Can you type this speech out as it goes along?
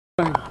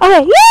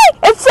Okay, yay!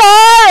 It's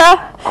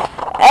Sarah!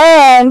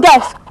 And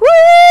guys,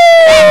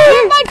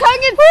 woo! My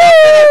tongue is stuck.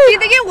 Do you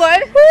think it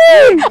would?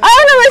 Woo! I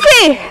don't know, let's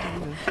see!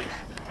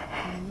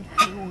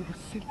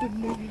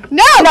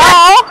 No!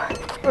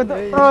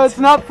 Oh, it's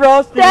not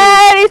frosty.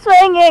 Daddy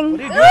swinging!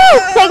 Woo!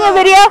 Taking a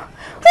video!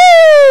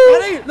 Woo!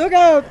 Daddy, look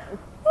out!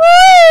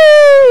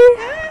 Woo!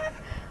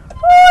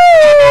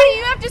 Daddy,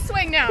 you have to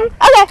swing now.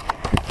 Okay.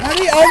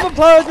 Daddy, I'm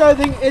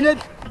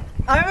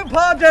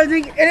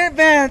apologizing in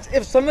advance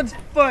if someone's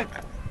foot.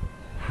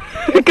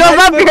 Come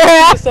up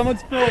here!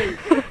 Someone's foot.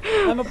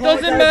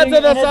 Doesn't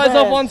matter the size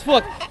of one's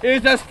foot.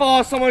 It's as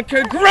far as someone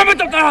can grab it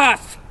up the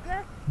ass.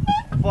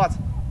 What?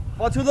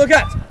 What to look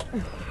at?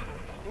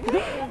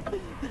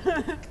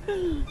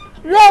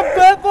 Run,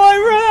 bad boy,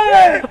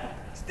 run!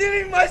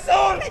 Stealing my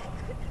soul!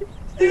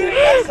 Stealing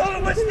my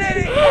soul, which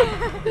lady?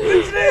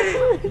 Which lady?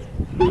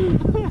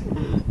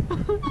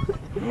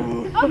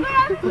 Oh, go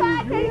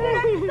outside. Daddy, go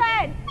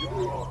outside.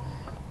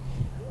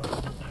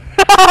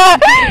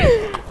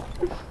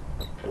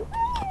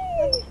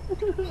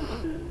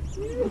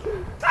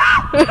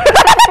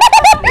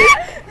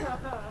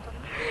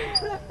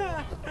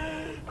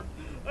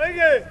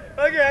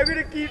 Okay, I'm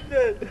gonna keep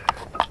this.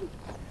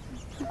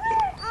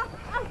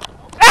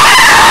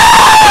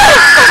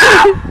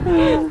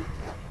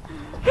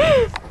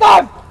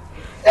 Stop!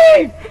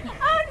 Steve!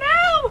 Oh,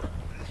 no.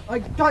 I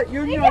got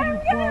your nose.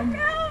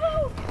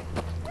 No.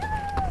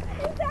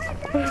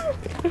 Oh,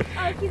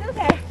 she's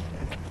okay.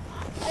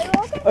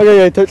 Are you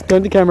okay? Okay,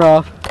 turn the camera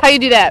off. How you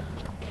do that?